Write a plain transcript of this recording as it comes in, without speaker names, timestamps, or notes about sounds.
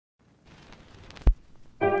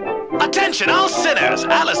Attention all sinners,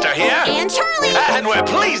 Alistair here. And Charlie. And we're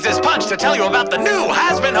pleased as punch to tell you about the new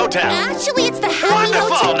Has-Been Hotel. Actually, it's the Happy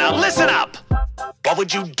Wonderful, Hotel. now listen up. What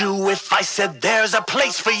would you do if I said there's a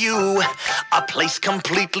place for you? A place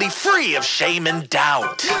completely free of shame and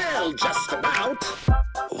doubt. Well, just about.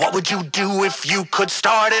 What would you do if you could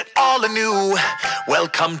start it all anew? Well,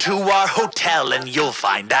 come to our hotel and you'll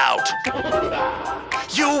find out.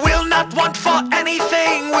 You will not want for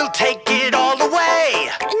anything, we'll take it all away.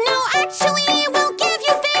 No, actually, we'll give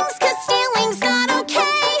you things, 'cause stealing's not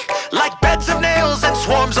okay. Like beds of nails and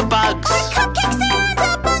swarms of bugs. Or cupcakes and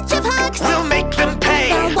a bunch of hugs. We'll make them pay.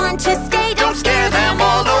 They'll want to stay, Don't scare them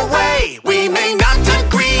all away. We may not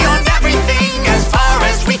agree on everything as far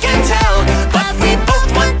as we can tell, but we both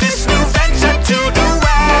want this new venture to do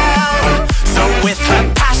well. So with her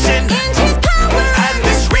passion And his power. and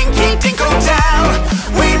this rinky-dink hotel,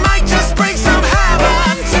 we might just bring some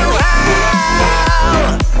heaven to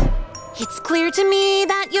hell. It's clear to me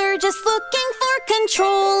that you're just looking for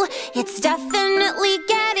control. It's definitely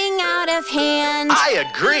getting out of hand. I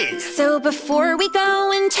agree. So before we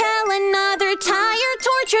go and tell another tired,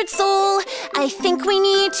 tortured soul, I think we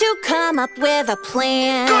need to come up with a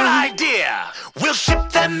plan. Good idea. We'll ship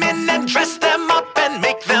them in and dress them up and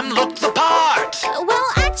make them look the part. Well,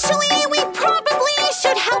 actually, we probably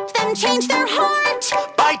should help them change their heart.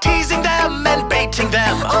 By teasing them and baiting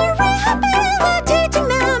them. Or rehabilitating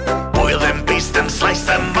them. Boil them, baste them, slice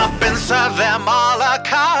them up and serve them a la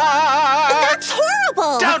carte. That's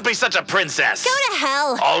horrible. Don't be such a princess. Go to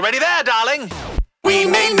hell. Already there, darling. We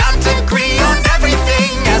may not agree on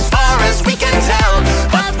everything as far as we can tell,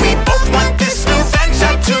 but we both want this new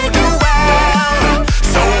venture to do well.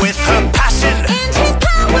 So with her passion And his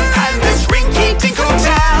power. and this rinky-dink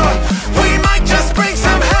hotel, we might just bring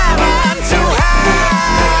some heaven to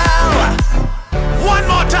hell. One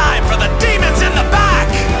more time for the demons in the back.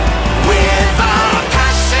 With our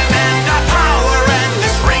passion and our power and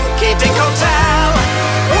this rinky-dink hotel,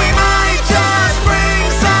 we might just bring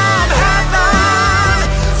some heaven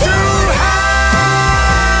to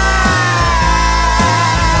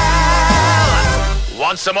hell.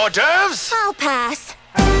 Want some hors d'oeuvres? I'll pass.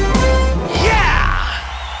 Yeah!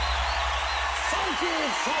 Thank you.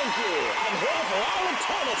 I'm here for all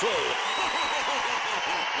eternity.